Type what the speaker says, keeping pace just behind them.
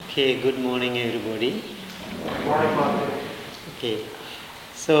Okay, good morning, everybody. Morning, Martin. Okay,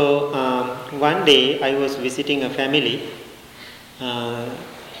 so one day I was visiting a family.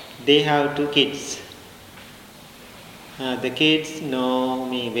 They have two kids. The kids know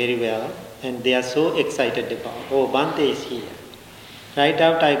me very well, and they are so excited about. Oh, Bante is here. Right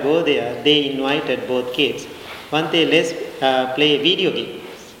after I go there, they invited both kids. Bante, let's play video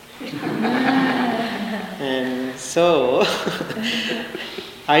games. And so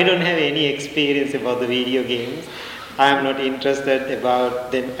I don't have any experience about the video games. I am not interested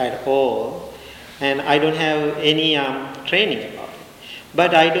about them at all, and I don't have any training about it.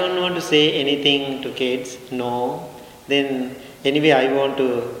 But I don't want to say anything to kids. No. Then anyway, I want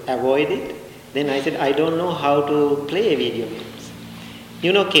to avoid it. Then I said I don't know how to play video games.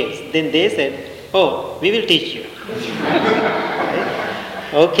 You know, kids. Then they said, "Oh, we will teach you." Right?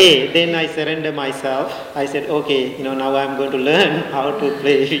 Okay, then I surrender myself. I said, okay, now I'm going to learn how to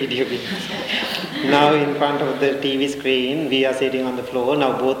play video games. Now in front of the TV screen, we are sitting on the floor.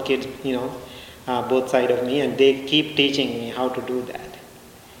 Now both kids, both side of me, and they keep teaching me how to do that.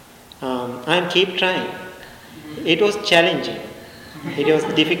 I keep trying. It was challenging. It was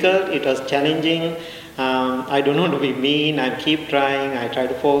difficult. It was challenging. I don't want to be mean. I keep trying. I try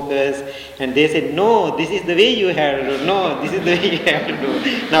to focus. And they said, no, this is the way you have to do. No, this is the way you have to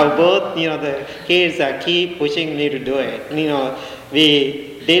do. Now both, the kids are keep pushing me to do it.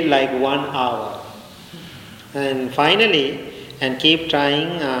 We did like 1 hour. And finally, and keep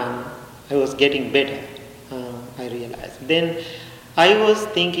trying, I was getting better. I realized. Then I was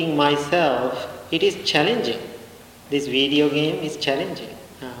thinking myself, it is challenging. This video game is challenging.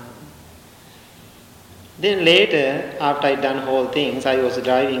 Then later, after I done whole things, I was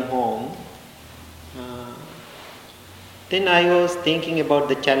driving home. Then I was thinking about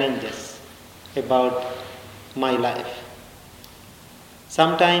the challenges about my life.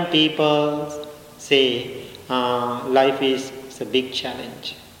 Sometimes people say life is a big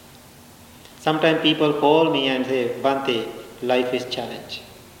challenge. Sometimes people call me and say, Bante, life is challenge.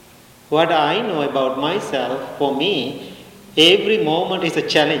 What I know about myself, for me, every moment is a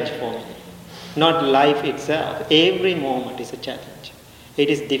challenge for me. Not life itself. Every moment is a challenge. It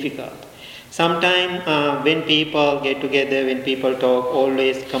is difficult. Sometimes when people get together, when people talk,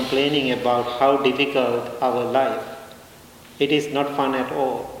 always complaining about how difficult our life. It is not fun at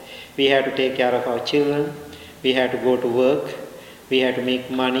all. We have to take care of our children. We have to go to work. We have to make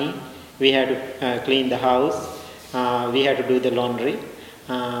money. We have to clean the house. We have to do the laundry.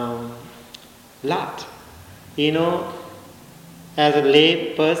 Lot. As a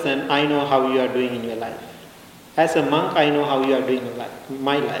lay person, I know how you are doing in your life. As a monk, I know how you are doing in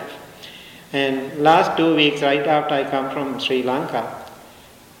my life. And last 2 weeks, right after I come from Sri Lanka,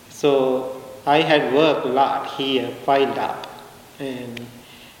 so I had worked a lot here, piled up. And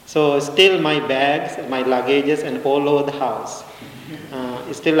so still my bags, my luggages, and all over the house.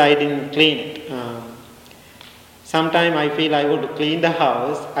 Still I didn't clean it. Sometimes I feel I want to clean the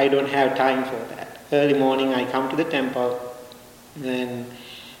house. I don't have time for that. Early morning I come to the temple. And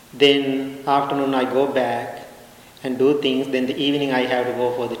then afternoon I go back and do things. Then the evening I have to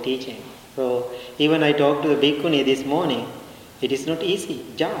go for the teaching. So even I talked to the bhikkhuni this morning. It is not easy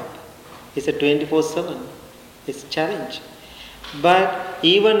job. It's a 24/7. It's a challenge. But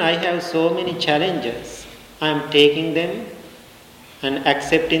even I have so many challenges. I am taking them and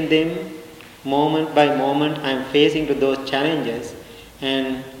accepting them moment by moment. I am facing to those challenges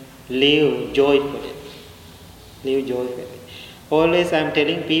and live joyfully. Live joyfully. Always I am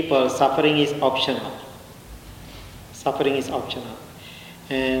telling people suffering is optional. Suffering is optional.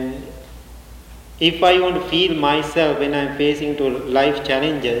 And if I want to feel myself when I am facing to life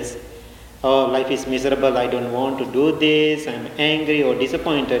challenges, oh, life is miserable, I don't want to do this, I am angry or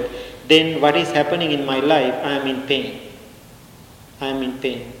disappointed, then what is happening in my life? I am in pain. I am in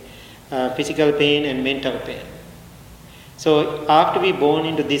pain. Physical pain and mental pain. So after we born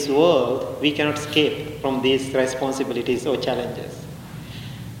into this world, we cannot escape from these responsibilities or challenges.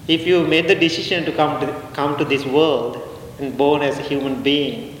 If you made the decision to come to this world and born as a human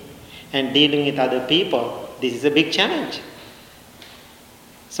being and dealing with other people, this is a big challenge.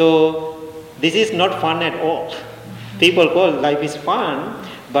 So this is not fun at all. People call life is fun,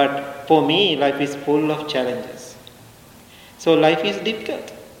 but for me, life is full of challenges. So life is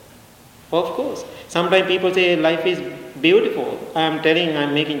difficult. Of course. Sometimes people say life is beautiful. I'm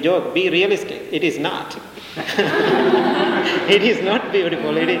making joke. Be realistic. It is not. It is not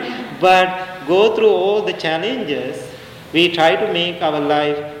beautiful. But go through all the challenges. We try to make our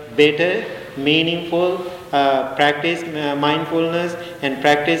life better, meaningful, practice mindfulness and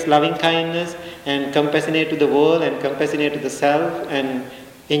practice loving kindness and compassionate to the world and compassionate to the self and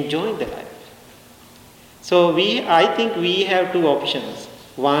enjoying the life. So I think we have two options.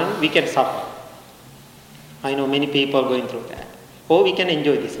 One, we can suffer. I know many people are going through that. Or we can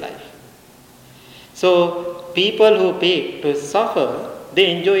enjoy this life. So people who pick to suffer,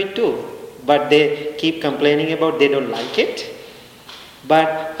 they enjoy it too. But they keep complaining about they don't like it.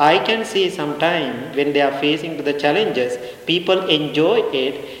 But I can see sometime when they are facing the challenges, people enjoy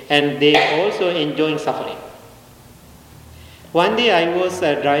it and they also enjoying suffering. One day I was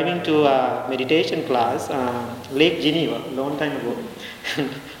driving to a meditation class, Lake Geneva, long time ago.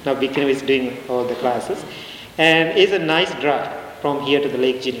 Now Bikram is doing all the classes. And it's a nice drive from here to the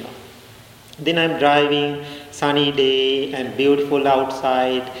Lake Geneva. Then I'm driving, sunny day and beautiful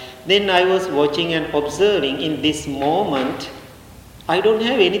outside. Then I was watching and observing in this moment, I don't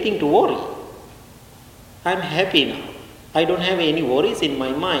have anything to worry. I'm happy now. I don't have any worries in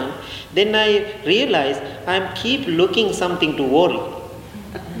my mind. Then I realized I'm keep looking something to worry,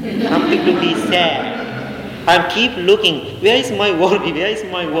 something to be sad. I keep looking, where is my worry, where is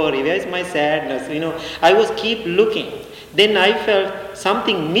my worry, where is my sadness, I was keep looking. Then I felt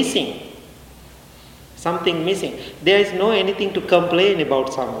something missing. There is no anything to complain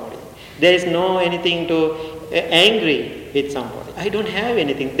about somebody. There is no anything to angry with somebody. I don't have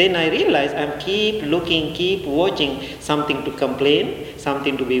anything. Then I realized I'm keep looking, keep watching something to complain,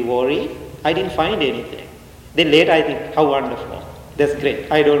 something to be worried. I didn't find anything. Then later I think, how wonderful. That's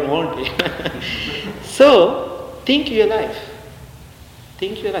great. I don't want it. So, think your life.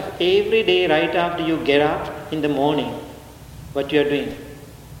 Think your life. Every day right after you get up in the morning, what you are doing,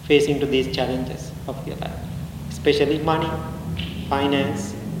 facing to these challenges of your life. Especially money,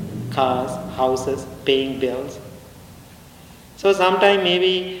 finance, cars, houses, paying bills. So sometime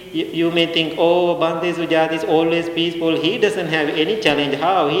maybe you may think, oh, Bhante Sujat is always peaceful. He doesn't have any challenge.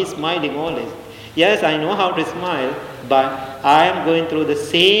 How? He is smiling always. Yes, I know how to smile, but I am going through the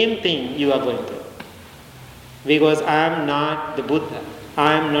same thing you are going through. Because I am not the Buddha.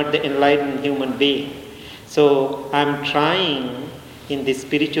 I am not the enlightened human being. So I am trying in this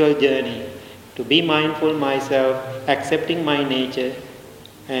spiritual journey to be mindful myself, accepting my nature,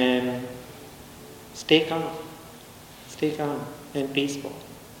 and stay calm and peaceful.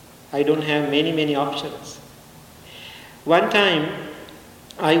 I don't have many options. One time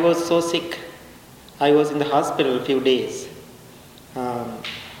I was so sick. I was in the hospital a few days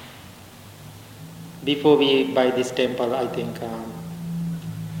before we buy this temple, I think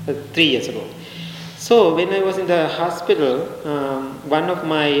 3 years ago. So when I was in the hospital, one of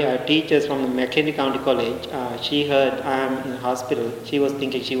my teachers from the McHenry County College, she heard I am in the hospital. She was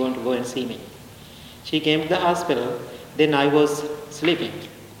thinking she wanted to go and see me. She came to the hospital. Then I was sleeping.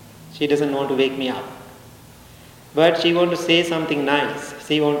 She doesn't want to wake me up. But she wanted to say something nice.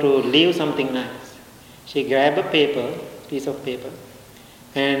 She wanted to leave something nice. She grabbed a piece of paper,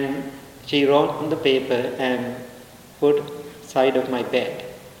 and she wrote on the paper and put side of my bed.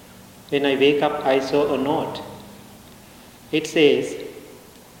 When I wake up, I saw a note. It says,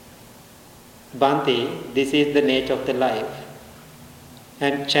 Bhante, this is the nature of the life,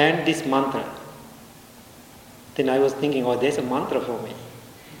 and chant this mantra. Then I was thinking, oh, there's a mantra for me.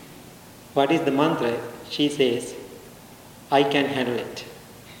 What is the mantra? She says, I can handle it.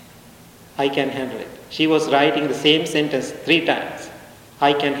 I can handle it. She was writing the same sentence 3 times.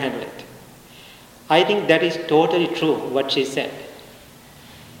 I can handle it. I think that is totally true, what she said.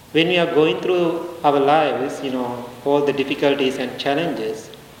 When we are going through our lives, all the difficulties and challenges,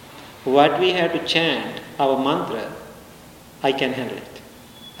 what we have to chant, our mantra, I can handle it.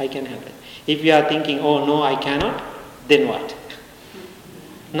 I can handle it. If you are thinking, oh no, I cannot, then what?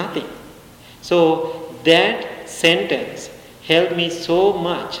 Nothing. So that sentence helped me so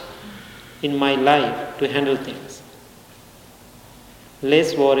much in my life to handle things.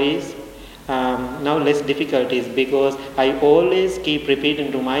 Less worries, now less difficulties, because I always keep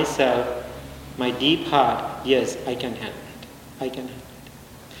repeating to myself, my deep heart, yes, I can handle it. I can handle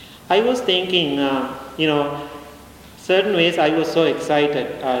it. I was thinking, certain ways I was so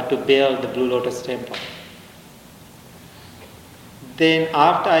excited to build the Blue Lotus Temple. Then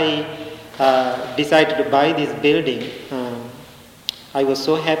after I decided to buy this building, I was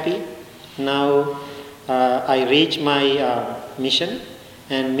so happy. Now I reached my mission,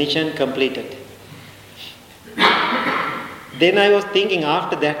 and mission completed. Then I was thinking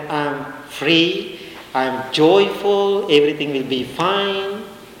after that, I'm free, I'm joyful, everything will be fine.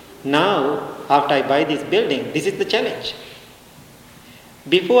 Now, after I buy this building, this is the challenge.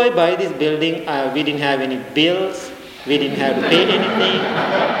 Before I buy this building, we didn't have any bills, we didn't have to pay anything,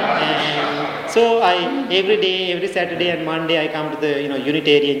 and So every day, every Saturday and Monday, I come to the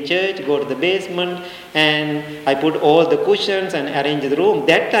Unitarian church, go to the basement, and I put all the cushions and arrange the room.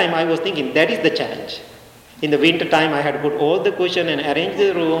 That time I was thinking that is the challenge. In the winter time, I had to put all the cushion and arrange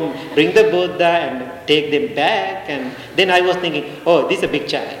the room, bring the Buddha and take them back. And then I was thinking, oh, this is a big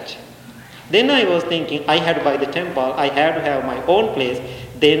challenge. Then I was thinking, I had to buy the temple, I had to have my own place,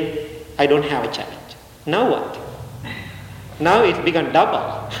 then I don't have a challenge. Now what? Now it's become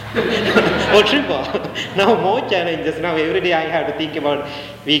double or triple. Now more challenges. Now every day I have to think about,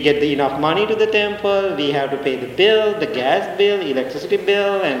 we get enough money to the temple, we have to pay the bill, the gas bill, electricity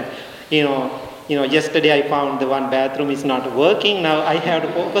bill, and yesterday I found the one bathroom is not working. Now I have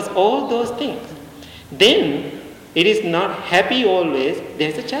to focus all those things. Then it is not happy always,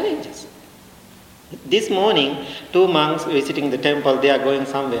 there's a challenges. This morning, 2 monks visiting the temple, they are going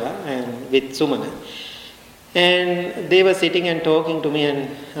somewhere and with Sumana. And they were sitting and talking to me, and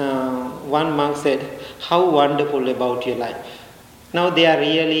one monk said, how wonderful about your life. Now they are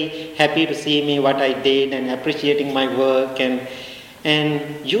really happy to see me, what I did, and appreciating my work,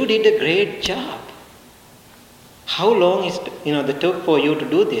 and you did a great job. How long it took for you to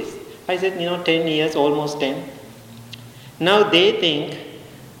do this? I said, 10 years, almost 10. Now they think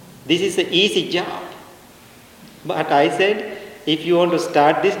this is an easy job. But I said, if you want to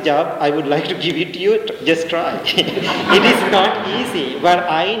start this job, I would like to give it to you, just try. It is not easy, but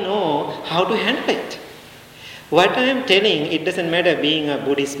I know how to handle it. What I am telling, it doesn't matter being a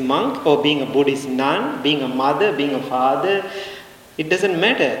Buddhist monk or being a Buddhist nun, being a mother, being a father, it doesn't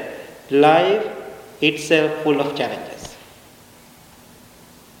matter. Life itself full of challenges.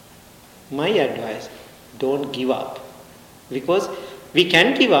 My advice, don't give up. Because we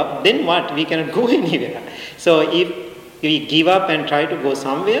can give up, then what? We cannot go anywhere. So if we give up and try to go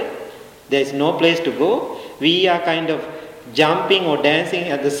somewhere, there is no place to go, we are kind of jumping or dancing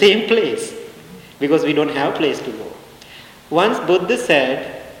at the same place because we don't have a place to go. Once Buddha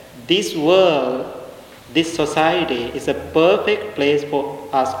said, this world, this society is a perfect place for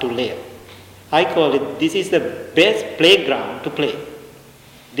us to live. I call it, this is the best playground to play,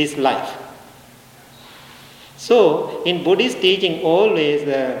 this life. So, in Buddhist teaching, always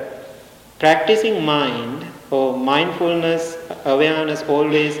practicing mind or mindfulness, awareness,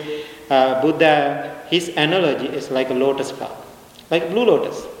 always, Buddha, his analogy is like a lotus flower, like blue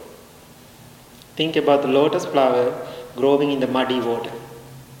lotus. Think about the lotus flower growing in the muddy water.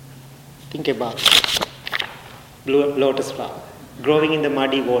 Think about blue lotus flower growing in the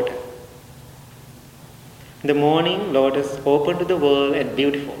muddy water. In the morning, lotus open to the world and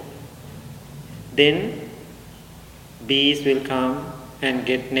beautiful. Then bees will come and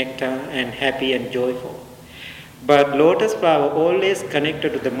get nectar and happy and joyful. But lotus flower always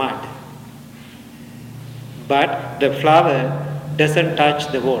connected to the mud. But the flower doesn't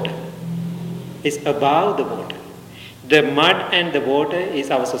touch the water. It's above the water. The mud and the water is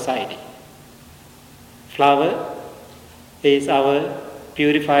our society. Flower is our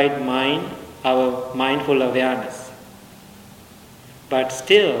purified mind, our mindful awareness. But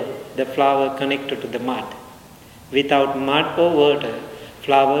still, the flower connected to the mud. Without mud or water,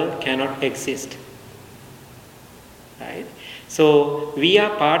 flower cannot exist. Right? So, we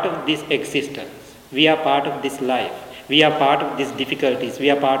are part of this existence. We are part of this life. We are part of these difficulties.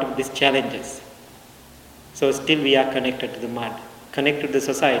 We are part of these challenges. So, still we are connected to the mud, connected to the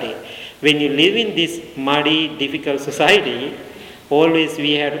society. When you live in this muddy, difficult society, always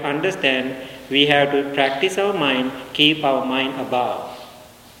we have to understand, we have to practice our mind, keep our mind above.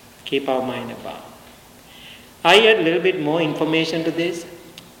 Keep our mind above. I add a little bit more information to this.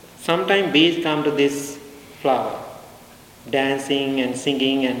 Sometimes bees come to this flower, dancing and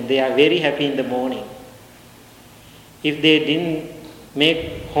singing, and they are very happy in the morning. If they didn't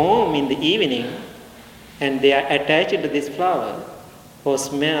make home in the evening, and they are attached to this flower or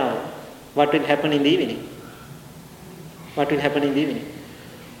smell, what will happen in the evening? What will happen in the evening?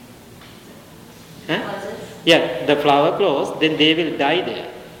 Huh? Yeah, the flower closes, then they will die there.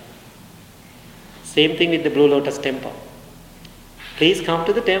 Same thing with the Blue Lotus temple. Please come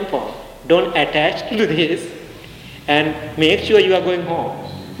to the temple. Don't attach to this and make sure you are going home.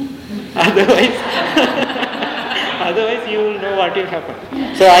 Otherwise, otherwise you will know what will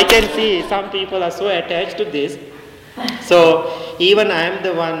happen. So I can see some people are so attached to this. So even I am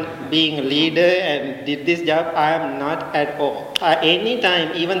the one being a leader and did this job, I am not at all. Any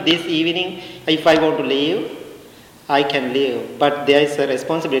time, even this evening, if I want to leave, I can leave. But there is a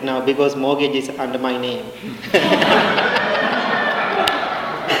responsibility now because mortgage is under my name.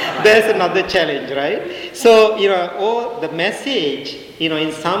 There's another challenge, right? So, all the message,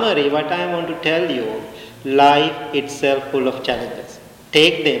 in summary, what I want to tell you, life itself full of challenges.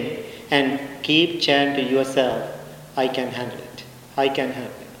 Take them and keep chant to yourself, I can handle it, I can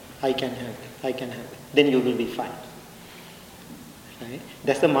handle it, I can handle it, I can handle it. Then you will be fine. Right?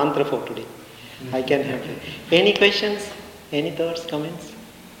 That's the mantra for today. I can handle it. Any questions? Any thoughts, comments?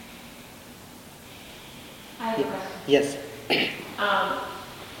 I have a question. Yes.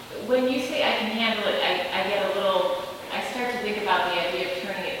 When you say I can handle it, I get a little, I start to think about the idea of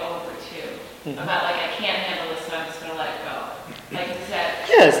turning it over too. About like, I can't handle this, so I'm just going to let it go. Like you said.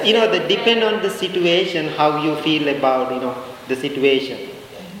 Yes, that depend on the situation, how you feel about, the situation.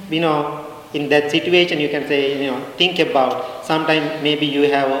 In that situation you can say, think about, sometimes maybe you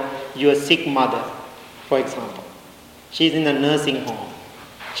have your sick mother, for example. She's in a nursing home.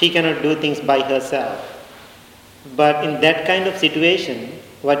 She cannot do things by herself. But in that kind of situation,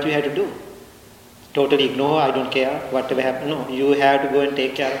 what you have to do? Totally ignore, I don't care, whatever happens. No, you have to go and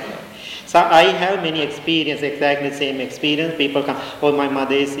take care of her. So I have many experience, exactly the same experience. People come, oh, my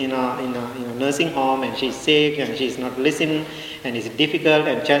mother is in a nursing home and she's sick and she's not listening and it's difficult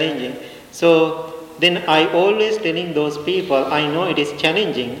and challenging. So then I always telling those people, I know it is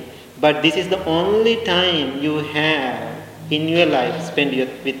challenging, but this is the only time you have in your life spent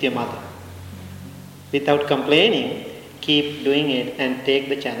with your mother. Without complaining, keep doing it and take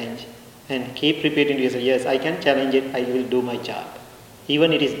the challenge and keep repeating to yourself, yes, I can challenge it, I will do my job.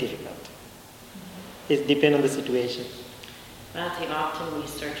 Even it is difficult. It depends on the situation. Bhante, often we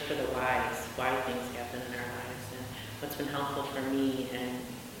search for the why things happen in our lives. And what's been helpful for me and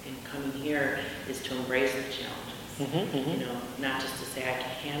in coming here is to embrace the challenges. Not just to say I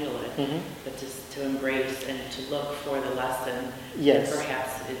can handle it, but just to embrace and to look for the lesson. Yes. That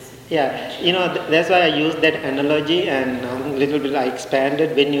perhaps is. Yeah, that's why I use that analogy and a little bit I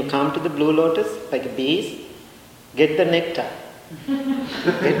expanded. When you come to the blue lotus, like bees, get the nectar.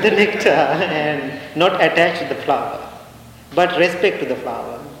 Get the nectar and not attach to the flower, but respect to the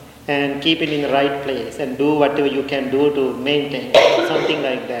flower and keep it in the right place and do whatever you can do to maintain, something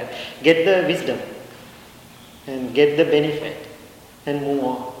like that. Get the wisdom and get the benefit and move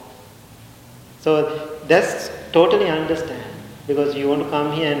on. So that's totally understand, because you want to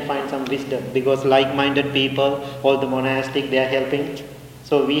come here and find some wisdom, because like-minded people, all the monastic, they are helping.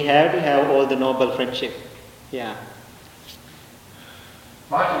 So we have to have all the noble friendship. Yeah.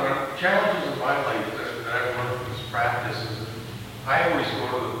 My challenges in my life that I've learned from this practice is I always go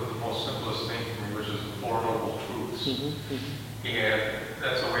to the most simplest thing for me, which is the Four Noble Truths. And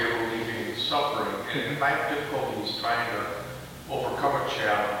that's a way of relieving suffering. And if I have difficulties trying to overcome a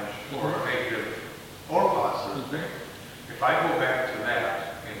challenge or a negative or positive thing, if I go back to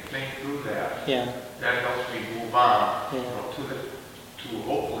that and think through that, that helps me move on to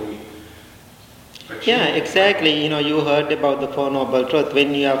hopefully achieve. Yeah, exactly. You heard about the Four Noble Truths.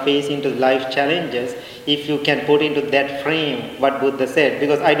 When you are facing to life challenges, if you can put into that frame what Buddha said,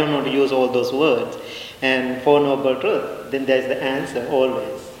 because I don't want to use all those words, and Four Noble Truths, then there's the answer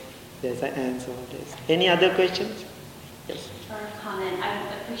always. There's an answer always. Any other questions? Yes. For a comment, I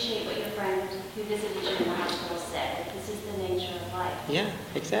appreciate what your friend who visited you in the hospital said, that this is the nature of life. Yeah,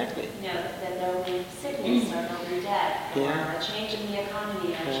 exactly. That there will be sickness or there will be death or a change in the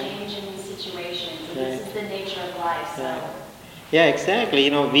economy or a change in situations. And this is the nature of life. So. Yeah, exactly.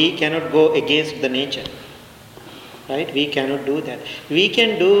 We cannot go against the nature. Right? We cannot do that. We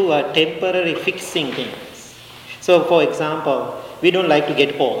can do temporary fixing things. So, for example, we don't like to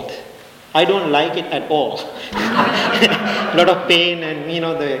get old. I don't like it at all. A lot of pain and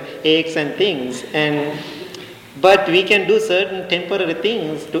the aches and things. But we can do certain temporary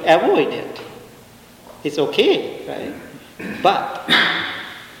things to avoid it. It's okay, right? But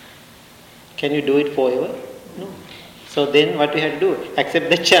can you do it forever? No. So then what we have to do? Accept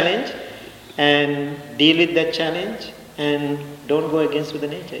the challenge and deal with that challenge and don't go against with the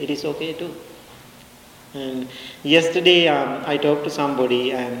nature. It is okay too. And yesterday I talked to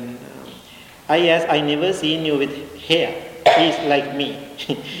somebody and I asked, I never seen you with hair. He's like me.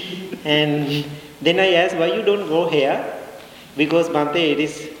 And then I asked, why you don't grow hair? Because Bhante, it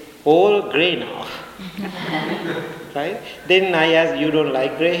is all grey now. Right? Then I asked, you don't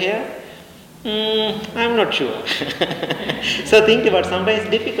like grey hair? I'm not sure. So think about, sometimes it's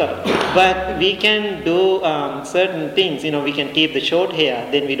difficult. But we can do certain things. We can keep the short hair,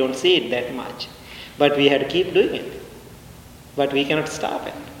 then we don't see it that much. But we have to keep doing it. But we cannot stop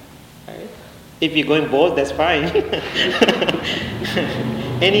it. Right? If you're going bald, that's fine.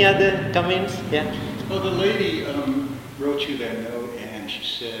 Any other comments? Yeah. Well, the lady wrote you that note, and she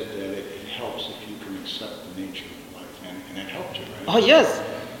said that it helps if you can accept the nature of life, and it helped you, right? Oh, yes.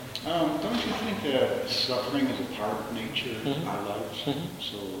 Don't you think that suffering is a part of nature in our lives?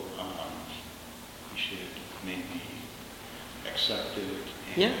 So we should maybe accept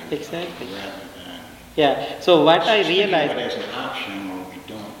it. Yeah, and, exactly. Rather than Yeah. So what I thinking of realized. it as an option, or we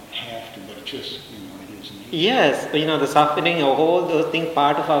don't have to, but it just, it is nature. Yes, the suffering, all those things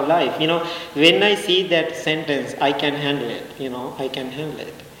part of our life. When I see that sentence, I can handle it. I can handle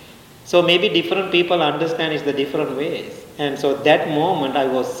it. So maybe different people understand it the different ways. And so that moment I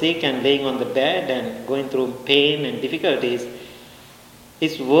was sick and laying on the bed and going through pain and difficulties,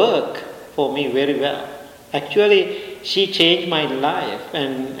 it's work for me very well. Actually, she changed my life,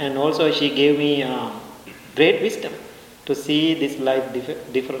 and also she gave me great wisdom to see this life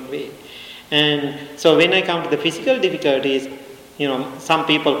different way. And so when I come to the physical difficulties, some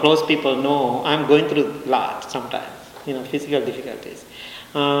people, close people know I'm going through a lot sometimes, physical difficulties.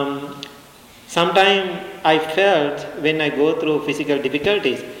 Sometimes I felt when I go through physical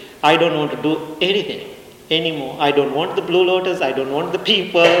difficulties, I don't want to do anything anymore. I don't want the Blue Lotus, I don't want the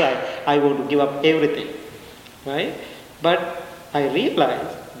people, I want to give up everything, right? But I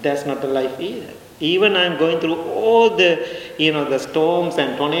realized that's not the life either. Even I'm going through all the, the storms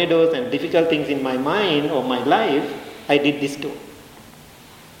and tornadoes and difficult things in my mind or my life, I did this too.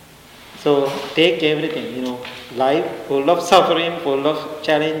 So take everything, life full of suffering, full of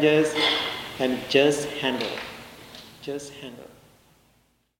challenges, and just handle it. Just handle it.